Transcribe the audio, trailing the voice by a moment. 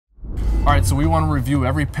All right, so we want to review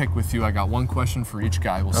every pick with you. I got one question for each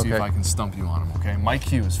guy. We'll see if I can stump you on them, okay? Mike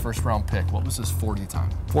Hughes, first round pick. What was his 40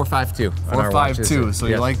 time? 4.52. 4.52. So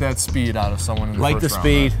you like that speed out of someone in the first round? Like the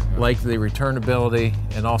speed, right? like the return ability,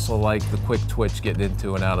 and also like the quick twitch getting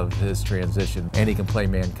into and out of his transition. And he can play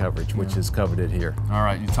man coverage, which is coveted here. All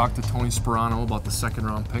right, you talked to Tony Sperano about the second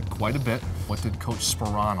round pick quite a bit. What did Coach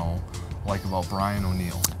Sperano like about Brian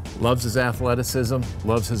O'Neill? Loves his athleticism,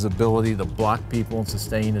 loves his ability to block people and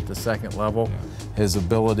sustain at the second level, his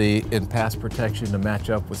ability in pass protection to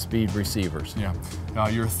match up with speed receivers. Yeah.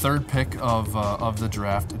 Your third pick of the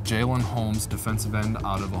draft, Jalen Holmes, defensive end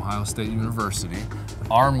out of Ohio State University.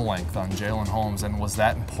 Arm length on Jalen Holmes, and was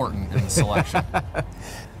that important in the selection?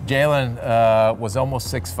 Jalen was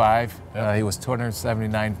almost 6'5". He was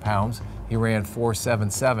 279 pounds. He ran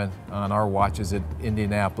 4.77 on our watches at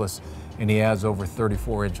Indianapolis, and he has over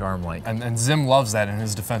 34-inch arm length. And Zim loves that in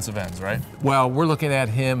his defensive ends, right? Well, we're looking at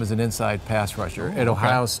him as an inside pass rusher. At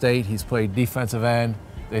Ohio State, he's played defensive end.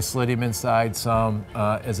 They slid him inside some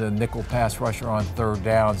as a nickel pass rusher on third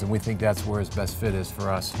downs, and we think that's where his best fit is for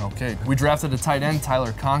us. Okay, we drafted a tight end,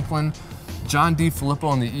 Tyler Conklin. John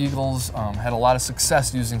DeFilippo and the Eagles had a lot of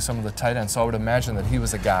success using some of the tight ends, so I would imagine that he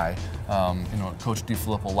was a guy, Coach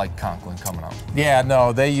DeFilippo liked Conklin coming out. Yeah,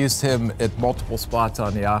 no, they used him at multiple spots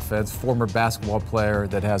on the offense. Former basketball player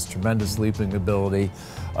that has tremendous leaping ability,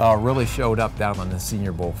 really showed up down on the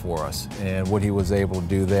Senior Bowl for us and what he was able to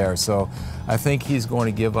do there. So I think he's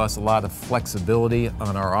going to give us a lot of flexibility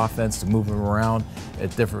on our offense to move him around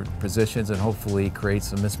at different positions and hopefully create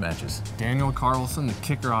some mismatches. Daniel Carlson, the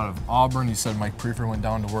kicker out of Auburn. You said Mike Prefer went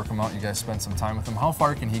down to work him out. You guys spent some time with him. How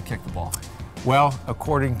far can he kick the ball? Well,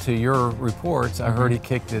 according to your reports, I heard he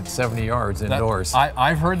kicked it 70 yards indoors.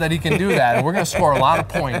 I've heard that he can do that, and we're going to score a lot of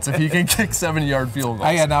points if he can kick 70-yard field goals.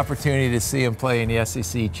 I had an opportunity to see him play in the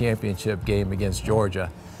SEC championship game against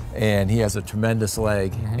Georgia, and he has a tremendous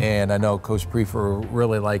leg, and I know Coach Prefer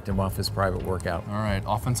really liked him off his private workout. All right,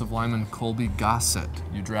 offensive lineman Colby Gossett,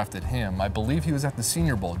 you drafted him. I believe he was at the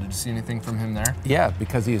Senior Bowl. Did you see anything from him there? Yeah,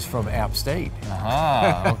 because he is from App State.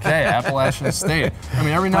 Okay, Appalachian State. I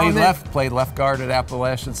mean, every now and then. Played left guard at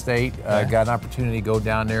Appalachian State, got an opportunity to go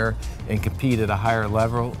down there and compete at a higher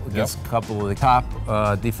level against a couple of the top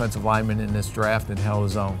defensive linemen in this draft and held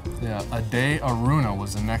his own. Yeah, Ade Aruna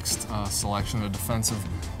was the next selection, a defensive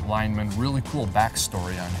lineman. Really cool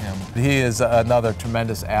backstory on him. He is another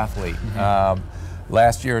tremendous athlete.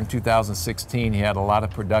 Last year in 2016, he had a lot of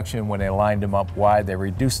production when they lined him up wide. They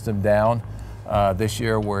reduced him down this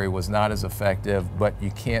year where he was not as effective, but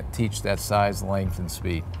you can't teach that size, length, and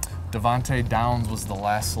speed. Devontae Downs was the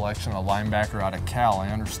last selection, a linebacker out of Cal. I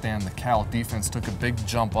understand the Cal defense took a big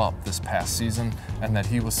jump up this past season and that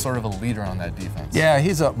he was sort of a leader on that defense. Yeah,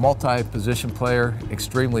 he's a multi-position player,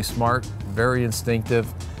 extremely smart, very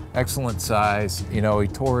instinctive, excellent size. You know, he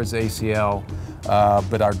tore his ACL,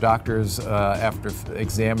 but our doctors, after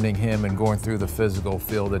examining him and going through the physical,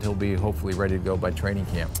 feel that he'll be hopefully ready to go by training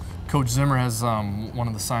camp. Coach Zimmer has one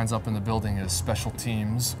of the signs up in the building is special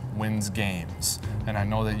teams wins games. And I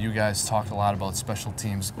know that you guys talked a lot about special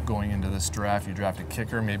teams going into this draft. You drafted a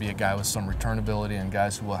kicker, maybe a guy with some return ability, and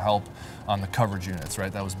guys who will help on the coverage units,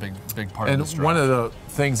 right? That was a big part of this draft. And one of the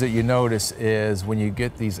things that you notice is when you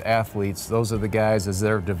get these athletes, those are the guys as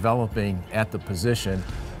they're developing at the position,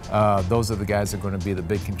 those are the guys that are going to be the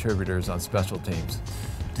big contributors on special teams.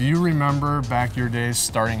 Do you remember back your days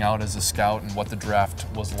starting out as a scout and what the draft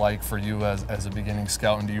was like for you as a beginning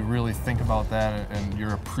scout? And do you really think about that and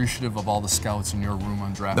you're appreciative of all the scouts in your room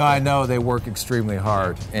on draft day? No, I know they work extremely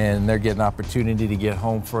hard and they're getting an opportunity to get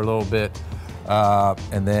home for a little bit.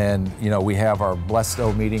 And then, you know, we have our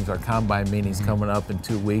Blesto meetings, our combine meetings coming up in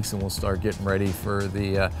 2 weeks, and we'll start getting ready for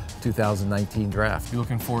the 2019 draft. You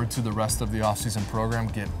looking forward to the rest of the offseason program?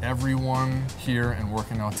 Get everyone here and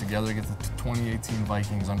working out together, get the 2018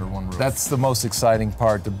 Vikings under one roof. That's the most exciting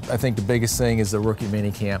part. I think the biggest thing is the rookie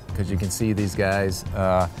mini camp because you can see these guys,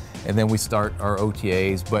 and then we start our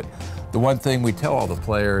OTAs. But the one thing we tell all the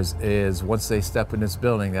players is once they step in this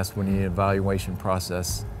building, that's when the evaluation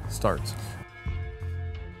process starts.